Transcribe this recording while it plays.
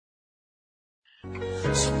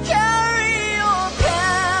So carry your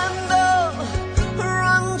candle,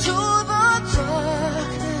 run to the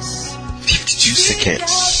darkness. 52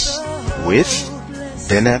 Seconds with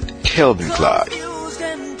Bernard Kelvin Clive.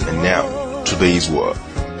 And now, today's word.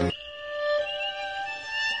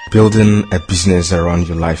 Building a business around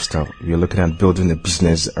your lifestyle. You're looking at building a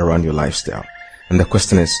business around your lifestyle. And the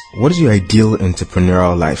question is, what is your ideal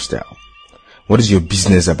entrepreneurial lifestyle? What is your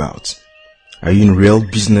business about? Are you in real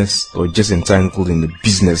business or just entangled in the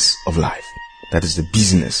business of life? That is the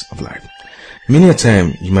business of life. Many a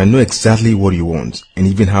time, you might know exactly what you want and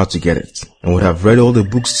even how to get it, and would have read all the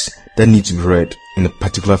books that need to be read in a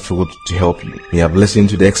particular field to help you. You have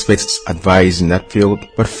listened to the experts' advice in that field,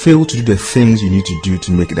 but failed to do the things you need to do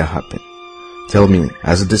to make that happen. Tell me,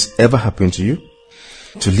 has this ever happened to you?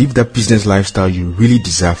 To live that business lifestyle you really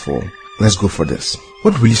desire for, let's go for this.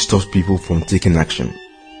 What really stops people from taking action?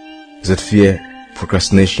 Is it fear,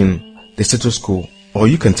 procrastination, the status quo, or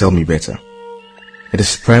you can tell me better? It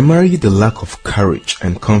is primarily the lack of courage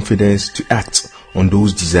and confidence to act on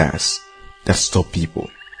those desires that stop people.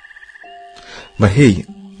 But hey,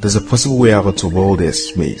 there's a possible way out of all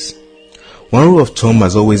this maze. One rule of thumb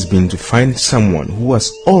has always been to find someone who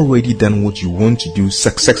has already done what you want to do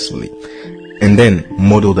successfully and then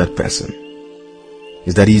model that person.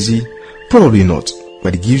 Is that easy? Probably not,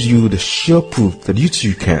 but it gives you the sure proof that you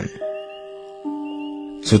too can.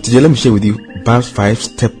 So today let me share with you Bab's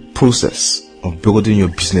 5-step process of building your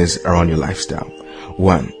business around your lifestyle.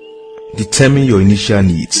 1. Determine your initial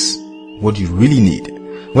needs. What do you really need?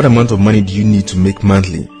 What amount of money do you need to make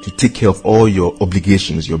monthly to take care of all your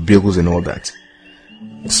obligations, your bills and all that?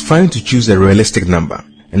 It's fine to choose a realistic number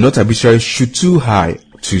and not arbitrarily shoot too high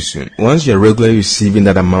too soon. Once you're regularly receiving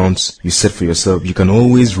that amount you set for yourself, you can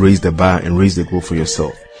always raise the bar and raise the goal for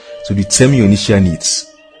yourself. So determine your initial needs.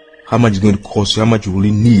 How much is going to cost you, how much you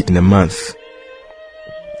really need in a month.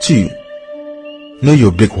 2. Know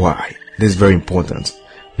your big why. This is very important.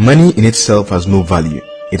 Money in itself has no value.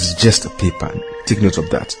 It's just a paper. Take note of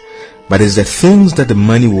that. But it's the things that the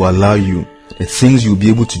money will allow you, the things you'll be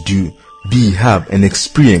able to do, have, and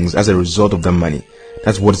experience as a result of that money.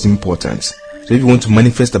 That's what is important. So if you want to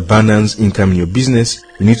manifest abundance income in your business,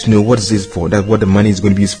 you need to know what is this for. That's what the money is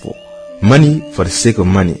going to be used for. Money for the sake of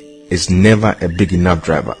money is never a big enough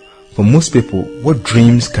driver. For most people, what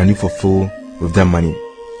dreams can you fulfill with that money?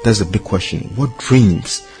 That's the big question. What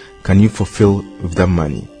dreams can you fulfill with that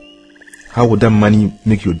money? How would that money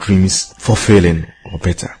make your dreams fulfilling or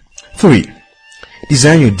better? 3.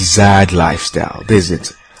 Design your desired lifestyle. There's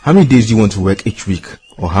it. How many days do you want to work each week?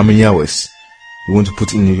 Or how many hours you want to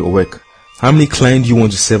put in your work? How many clients do you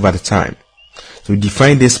want to serve at a time? So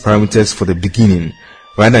define these parameters for the beginning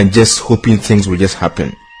rather than just hoping things will just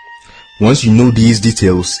happen. Once you know these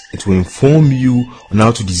details, it will inform you on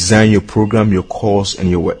how to design your program, your course,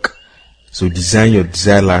 and your work. So design your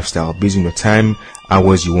desired lifestyle based on your time,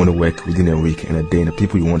 hours you want to work within a week and a day, and the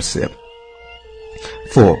people you want to serve.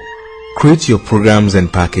 4. Create your programs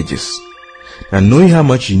and packages. Now, knowing how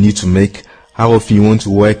much you need to make, how often you want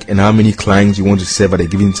to work, and how many clients you want to serve at a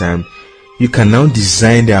given time, you can now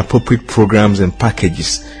design the appropriate programs and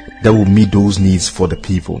packages that will meet those needs for the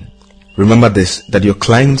people. Remember this, that your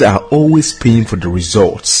clients are always paying for the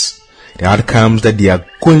results, the outcomes that they are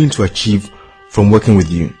going to achieve from working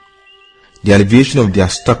with you, the elevation of their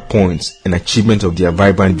stuck points and achievement of their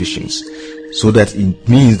vibrant visions, so that it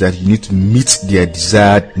means that you need to meet their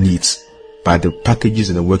desired needs by the packages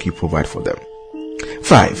and the work you provide for them.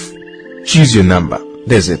 5. Choose your number.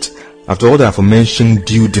 There's it. After all the aforementioned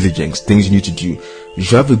due diligence, things you need to do, you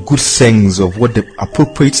should have a good sense of what the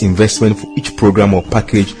appropriate investment for each program or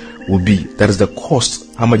package will be. That is the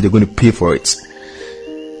cost, how much they're going to pay for it.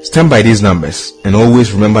 Stand by these numbers and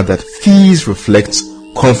always remember that fees reflect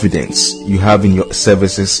confidence you have in your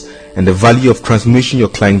services and the value of transformation your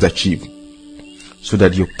clients achieve. So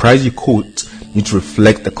that your price you quote need to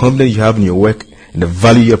reflect the confidence you have in your work and the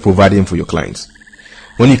value you're providing for your clients.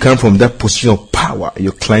 When you come from that position of power,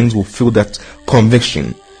 your clients will feel that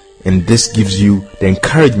conviction, and this gives you the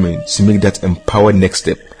encouragement to make that empowered next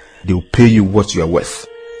step. They will pay you what you are worth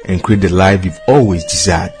and create the life you've always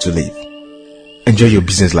desired to live. Enjoy your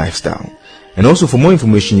business lifestyle. And also, for more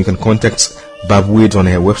information, you can contact Bab Wade on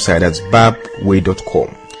her website. That's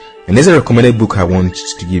babwade.com. And there's a recommended book I want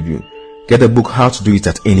to give you. Get the book How to Do It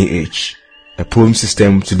at Any Age, a proven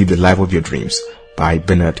system to live the life of your dreams by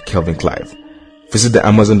Bernard Kelvin Clive. Visit the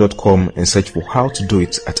Amazon.com and search for How to Do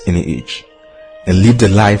It at Any Age and live the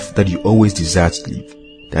life that you always desire to live.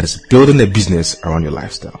 That is building a business around your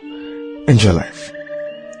lifestyle. Enjoy life.